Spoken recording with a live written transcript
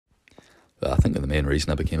I think the main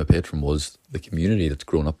reason I became a patron was the community that's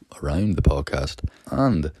grown up around the podcast.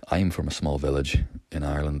 And I'm from a small village in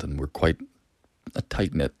Ireland, and we're quite a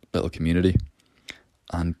tight-knit little community.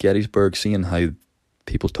 And Gettysburg, seeing how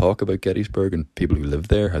people talk about Gettysburg and people who live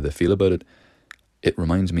there, how they feel about it, it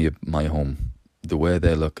reminds me of my home. The way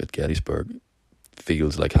they look at Gettysburg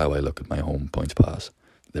feels like how I look at my home, Points Pass.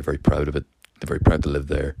 They're very proud of it. They're very proud to live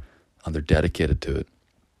there, and they're dedicated to it.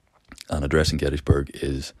 And addressing Gettysburg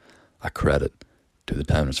is a credit to the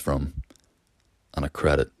town it's from, and a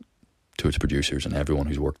credit to its producers and everyone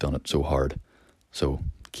who's worked on it so hard. So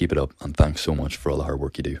keep it up, and thanks so much for all the hard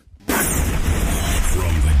work you do. From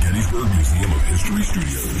the Gettysburg Museum of History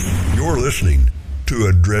Studios, you're listening to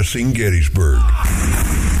Addressing Gettysburg.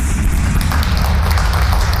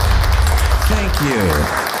 Thank you.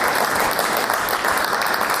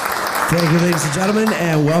 Thank you, ladies and gentlemen,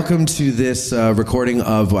 and welcome to this recording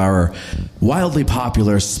of our wildly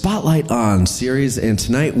popular Spotlight On series. And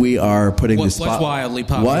tonight we are putting was wildly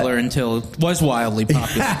popular until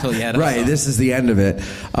you had right. This is the end of it.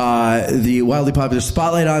 The wildly popular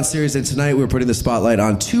Spotlight On series, and tonight we're putting the spotlight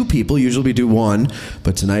on two people. Usually we do one,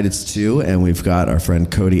 but tonight it's two, and we've got our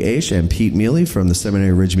friend Codie Eash and Pete Miele from the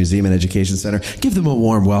Seminary Ridge Museum and Education Center. Give them a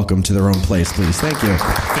warm welcome to their own place, please. Thank you.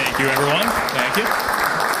 Thank you, everyone. Thank you.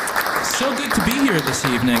 So good to be here this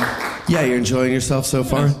evening. Yeah, you're enjoying yourself so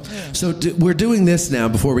far? Yeah. So we're doing this now,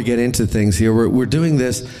 before we get into things here, we're doing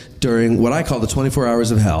this during what I call the 24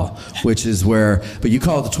 hours of hell, which is where, but you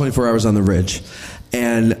call it the 24 hours on the Ridge.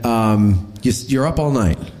 And you're up all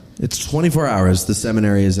night. It's 24 hours. The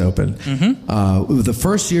seminary is open. Mm-hmm. The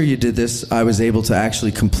first year you did this, I was able to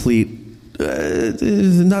actually complete,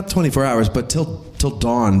 not 24 hours, but till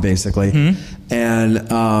dawn, basically. Mm-hmm.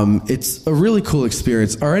 And it's a really cool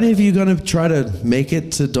experience. Are any of you going to try to make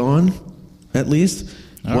it to dawn, at least?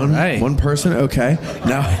 One person? Okay.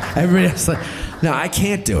 Now, everybody else like, no, I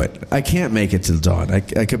can't do it. I can't make it to dawn. I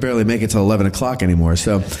could barely make it till 11 o'clock anymore.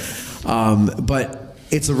 So, but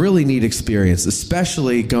it's a really neat experience,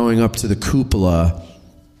 especially going up to the cupola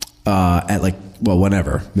at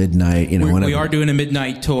whenever, midnight, whenever. We are doing a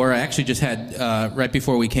midnight tour. I actually just had, right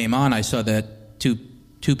before we came on, I saw that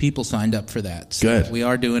two people signed up for that. So good. We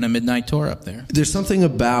are doing a midnight tour up there. There's something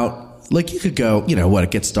about, you could go,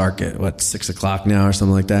 it gets dark at, 6 o'clock now or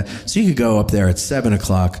something like that. So you could go up there at 7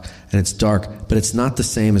 o'clock and it's dark, but it's not the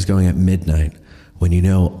same as going at midnight when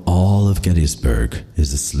all of Gettysburg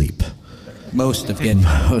is asleep. Most of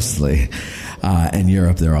Gettysburg. Mostly. And you're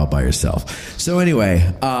up there all by yourself. So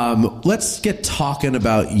anyway, let's get talking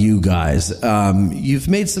about you guys. You've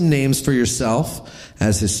made some names for yourself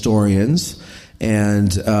as historians,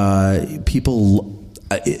 and people,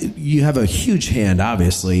 you have a huge hand,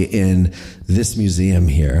 obviously, in this museum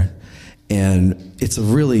here. And it's a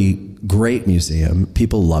really great museum.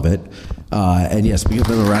 People love it. And yes, we give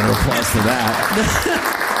them a round of applause for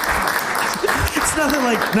that. It's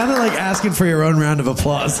nothing like asking for your own round of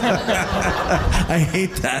applause. I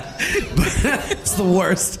hate that, but it's the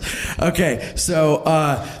worst. Okay, so,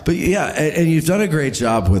 but yeah, and you've done a great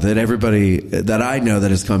job with it. Everybody that I know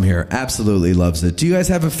that has come here absolutely loves it. Do you guys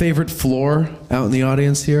have a favorite floor out in the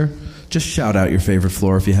audience here? Just shout out your favorite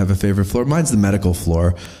floor if you have a favorite floor. Mine's the medical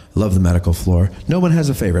floor. I love the medical floor. No one has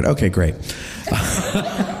a favorite. Okay, great.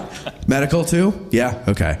 Medical too? Yeah,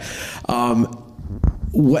 okay.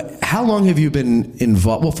 How long have you been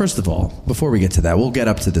involved? Well, first of all, before we get to that, we'll get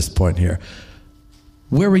up to this point here.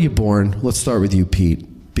 Where were you born? Let's start with you,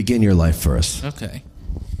 Pete. Begin your life for us. Okay.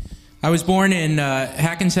 I was born in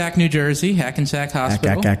Hackensack, New Jersey, Hackensack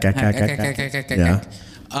Hospital. Yeah.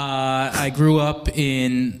 I grew up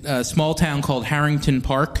in a small town called Harrington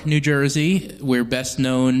Park, New Jersey. We're best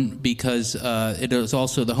known because it is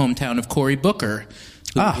also the hometown of Cory Booker,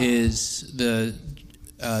 who is the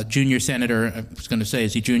junior senator. I was going to say,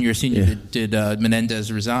 is he junior or senior? Yeah. Did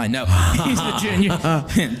Menendez resign? No, he's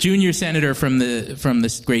the junior senator from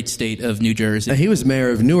the great state of New Jersey. He was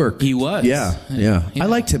mayor of Newark. He was. Yeah. I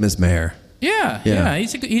liked him as mayor. Yeah.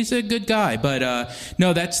 He's a good guy. But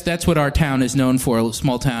no, that's what our town is known for. A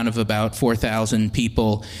small town of about 4,000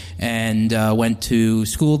 people, and went to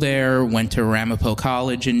school there. Went to Ramapo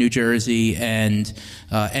College in New Jersey, and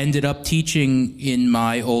ended up teaching in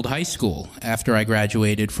my old high school after I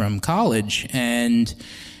graduated from college, and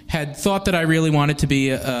had thought that I really wanted to be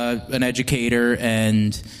an educator,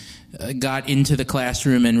 and got into the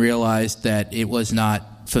classroom and realized that it was not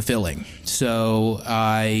fulfilling. So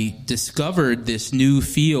I discovered this new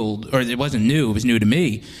field, or it wasn't new, it was new to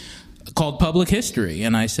me, called public history.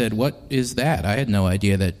 And I said, what is that? I had no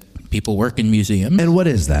idea that people work in museums. And what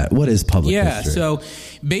is that? What is public history? Yeah, so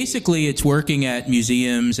basically it's working at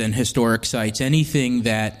museums and historic sites, anything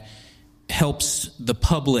that helps the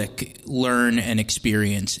public learn and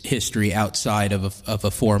experience history outside of a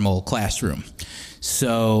formal classroom.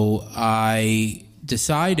 So I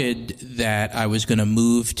decided that I was going to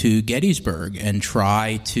move to Gettysburg and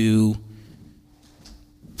try to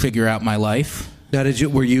figure out my life. Now,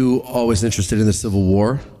 were you always interested in the Civil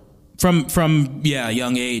War? From a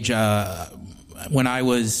young age. When I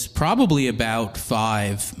was probably about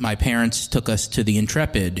 5, my parents took us to the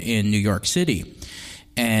Intrepid in New York City,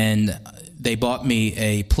 and they bought me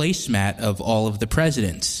a placemat of all of the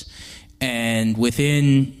presidents. And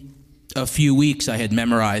within a few weeks, I had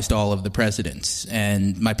memorized all of the presidents,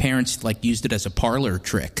 and my parents used it as a parlor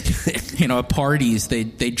trick. At parties,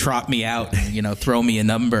 they'd trot me out and throw me a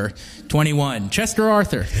number, 21, Chester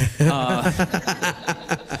Arthur.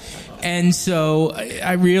 And so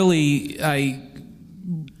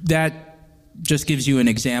that just gives you an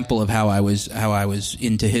example of how I was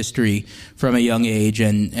into history from a young age,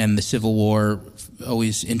 and the Civil War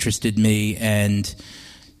always interested me. And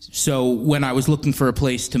so when I was looking for a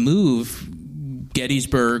place to move,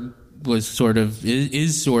 Gettysburg is sort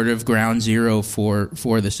of ground zero for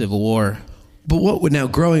the Civil War. But what would I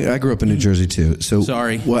grew up in New Jersey too. So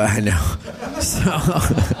sorry. Well, I know.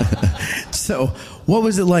 So what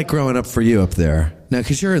was it like growing up for you up there? Now,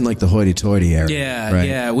 because you're in the hoity-toity area. Yeah, right?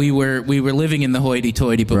 yeah. We were living in the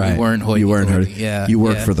hoity-toity, but right. we weren't hoity-toity. You weren't hoity. Yeah, you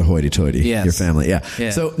worked for the hoity-toity. Yes. Your family.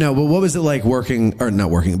 Yeah. So no, but what was it like growing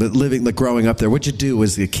up there? What'd you do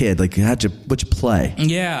as a kid? What'd you play?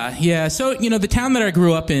 Yeah. So the town that I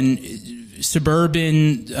grew up in,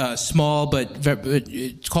 suburban, small, but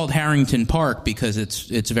it's called Harrington Park because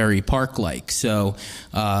it's very park-like. So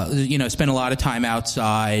spent a lot of time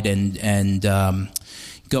outside and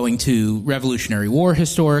going to Revolutionary War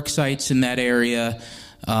historic sites in that area.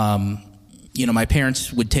 My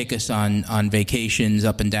parents would take us on vacations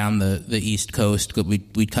up and down the East Coast.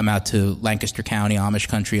 We'd come out to Lancaster County, Amish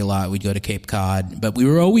country a lot. We'd go to Cape Cod. But we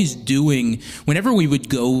were always whenever we would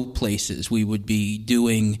go places, we would be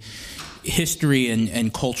doing history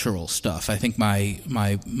and cultural stuff. I think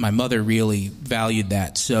my mother really valued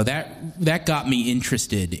that. So that got me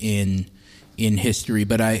interested in history,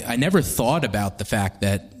 but I never thought about the fact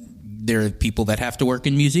that there are people that have to work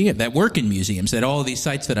in museums, that all of these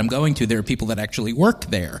sites that I'm going to, there are people that actually work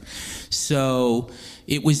there. So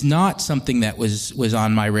it was not something that was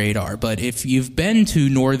on my radar. But if you've been to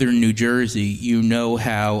northern New Jersey, you know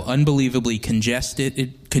how unbelievably congested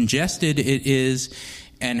it is,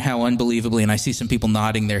 and how unbelievably, and I see some people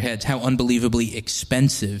nodding their heads, how unbelievably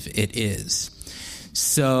expensive it is.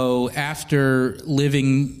 So after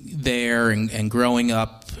living there and growing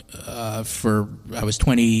up I was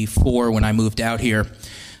 24 when I moved out here,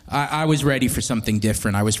 I was ready for something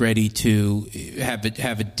different. I was ready to have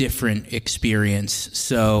a different experience.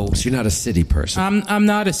 So you're not a city person. I'm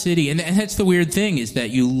not a city, and that's the weird thing is that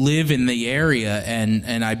you live in the area,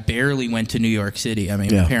 and I barely went to New York City. I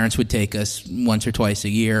mean, my parents would take us once or twice a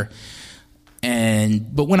year,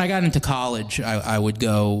 but when I got into college, I would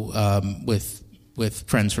go with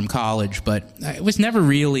friends from college, but it was never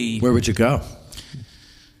really. Where would you go?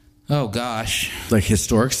 Oh gosh, like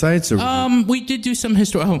historic sites, or we did do some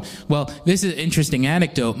historic. Oh, well, this is an interesting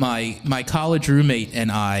anecdote. My college roommate and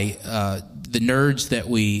I, the nerds that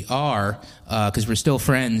we are, because we're still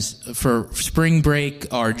friends. For spring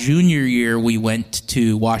break, our junior year, we went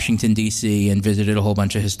to Washington D.C. and visited a whole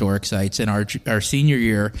bunch of historic sites, and our senior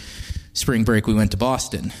year. Spring break, we went to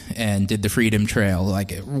Boston and did the Freedom Trail,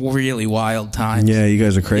 like a really wild time. Yeah, you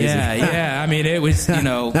guys are crazy. Yeah. I mean, it was,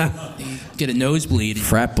 get a nosebleed.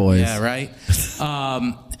 Frat boys. Yeah, right. But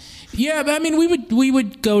I mean, we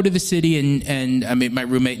would go to the city, and I mean, my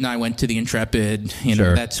roommate and I went to the Intrepid,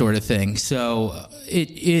 Sure. that sort of thing. So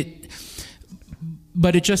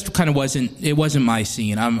but it just kind of wasn't my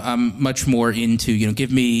scene. I'm much more into, give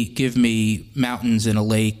me mountains and a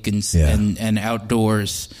lake and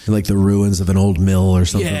outdoors. Like the ruins of an old mill or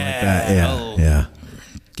something like that. Yeah.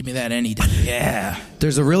 Give me that any day. Yeah.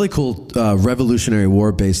 There's a really cool Revolutionary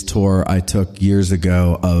War based tour I took years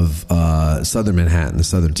ago of southern Manhattan, the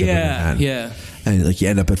southern tip of Manhattan. Yeah. And you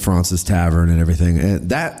end up at Francis Tavern and everything. And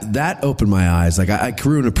that opened my eyes. I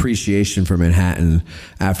grew an appreciation for Manhattan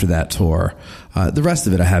after that tour. The rest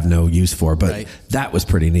of it I have no use for, but that was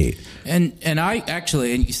pretty neat. And I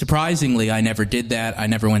actually, surprisingly, I never did that. I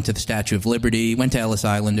never went to the Statue of Liberty. Went to Ellis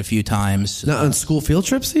Island a few times. Not on school field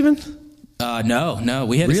trips even? No.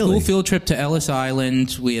 We had a school field trip to Ellis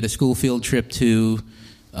Island. We had a school field trip to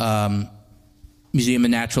Museum of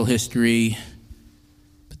Natural History.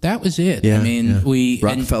 That was it. Yeah, I mean, yeah.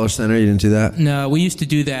 Rockefeller Center, you didn't do that? No, we used to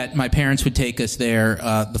do that. My parents would take us there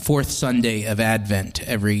the fourth Sunday of Advent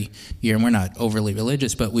every year. And we're not overly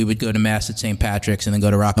religious, but we would go to Mass at St. Patrick's and then go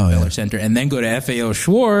to Rockefeller Center and then go to FAO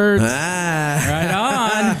Schwartz. Right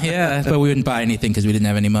on. Yeah, but we wouldn't buy anything because we didn't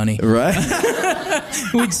have any money. Right.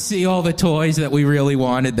 We'd see all the toys that we really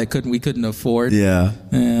wanted that we couldn't afford. Yeah.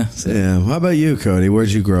 Yeah. How about you, Cody? Where'd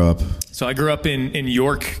you grow up? So I grew up in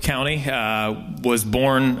York County. Was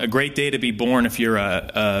born, a great day to be born if you're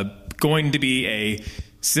going to be a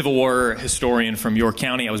Civil War historian from York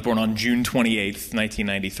County. I was born on June 28th,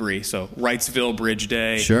 1993. So Wrightsville Bridge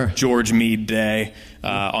Day, sure. George Meade Day,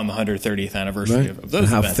 on the 130th anniversary of those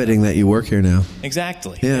How events. Fitting that you work here now.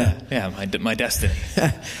 Exactly. Yeah, my destiny.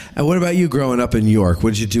 And what about you growing up in York?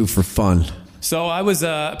 What did you do for fun? So I was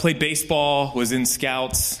played baseball, was in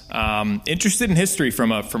scouts, interested in history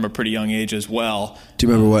from a pretty young age as well. Do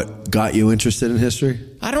you remember what got you interested in history?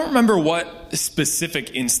 I don't remember what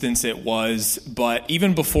specific instance it was, but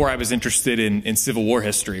even before I was interested in Civil War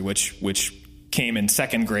history, which came in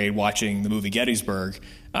second grade watching the movie Gettysburg.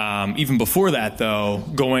 Even before that, though,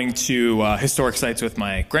 going to historic sites with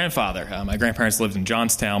my grandfather. My grandparents lived in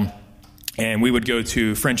Johnstown, and we would go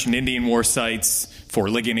to French and Indian War sites, Fort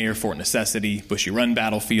Ligonier, Fort Necessity, Bushy Run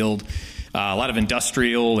battlefield, a lot of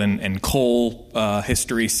industrial and coal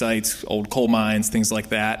history sites, old coal mines, things like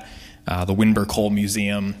that. The Winburg Coal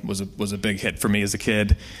Museum was a big hit for me as a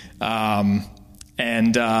kid,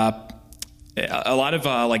 and a lot of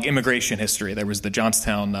like immigration history. There was the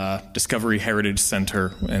Johnstown Discovery Heritage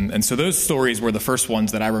Center, and so those stories were the first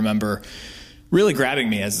ones that I remember really grabbing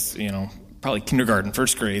me as, probably kindergarten,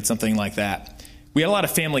 first grade, something like that. We had a lot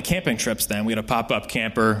of family camping trips then. We had a pop-up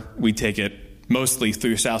camper. We'd take it mostly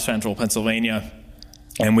through South Central Pennsylvania,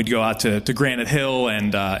 and we'd go out to Granite Hill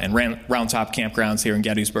and Round Top campgrounds here in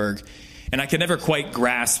Gettysburg. And I could never quite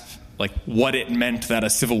grasp like what it meant that a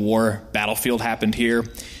Civil War battlefield happened here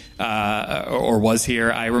or was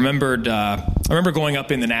here. I remember going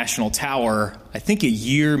up in the National Tower, I think a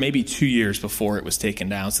year, maybe 2 years before it was taken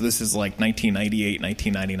down. So this is like 1998,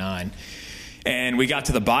 1999. And we got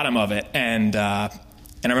to the bottom of it, and I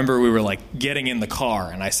remember we were like getting in the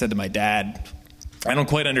car, and I said to my dad, I don't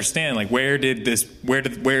quite understand, like where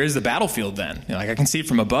is the battlefield then? Like I can see it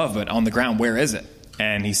from above, but on the ground, where is it?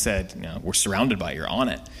 And he said, we're surrounded by it, you're on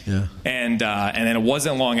it. Yeah. And then it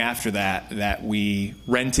wasn't long after that we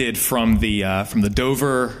rented from the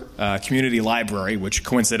Dover Community Library, which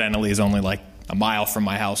coincidentally is only like a mile from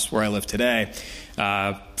my house where I live today.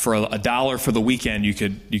 For $1 for the weekend, you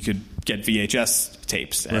could get VHS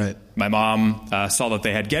tapes. And right. My mom saw that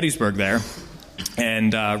they had Gettysburg there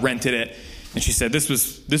and rented it. And she said, this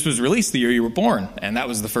was released the year you were born. And that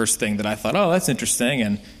was the first thing that I thought, oh, that's interesting.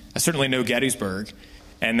 And I certainly know Gettysburg.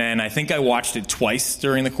 And then I think I watched it twice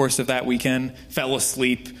during the course of that weekend, fell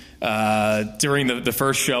asleep during the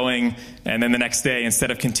first showing. And then the next day, instead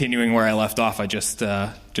of continuing where I left off, I just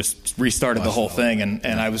restarted the whole thing.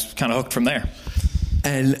 And I was kind of hooked from there.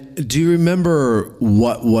 And do you remember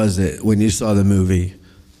what was it when you saw the movie?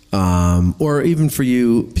 Or even for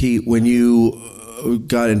you, Pete, when you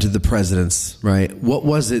got into the presidents, right? What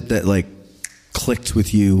was it that like clicked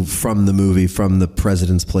with you from the movie, from the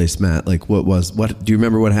President's Placemat? Like what do you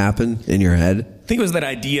remember what happened in your head? I think it was that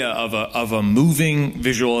idea of a moving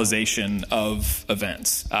visualization of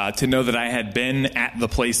events, to know that I had been at the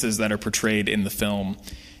places that are portrayed in the film,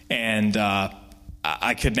 and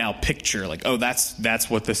I could now picture like, oh, that's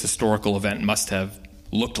what this historical event must have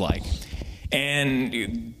looked like.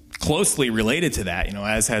 And closely related to that,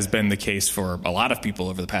 as has been the case for a lot of people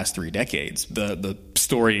over the past 3 decades, the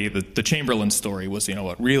story, the Chamberlain story was,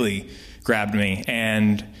 what really grabbed me.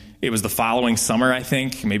 And it was the following summer, I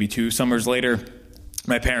think, maybe 2 summers later,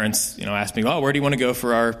 my parents, asked me, where do you want to go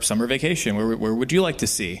for our summer vacation? Where would you like to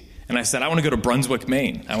see? And I said, I want to go to Brunswick,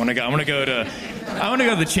 Maine. I want to go to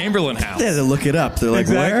the Chamberlain house. They had to look it up. They're like,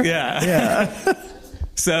 exactly, where? Yeah.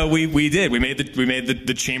 So we did. We made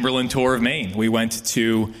the Chamberlain tour of Maine. We went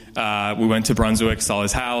to Brunswick, saw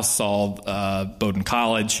his house, saw Bowdoin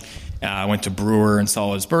College. Went to Brewer and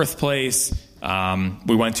saw his birthplace.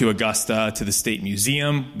 We went to Augusta to the State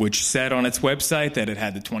Museum, which said on its website that it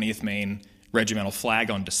had the 20th Maine regimental flag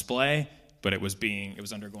on display, but it was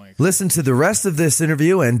undergoing. Listen to the rest of this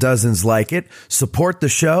interview and dozens like it. Support the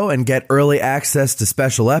show and get early access to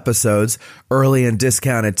special episodes, early and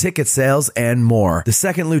discounted ticket sales, and more. The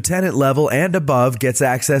second lieutenant level and above gets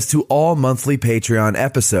access to all monthly Patreon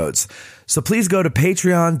episodes. So please go to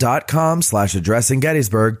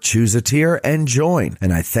patreon.com/addressinggettysburg, choose a tier, and join.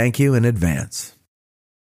 And I thank you in advance.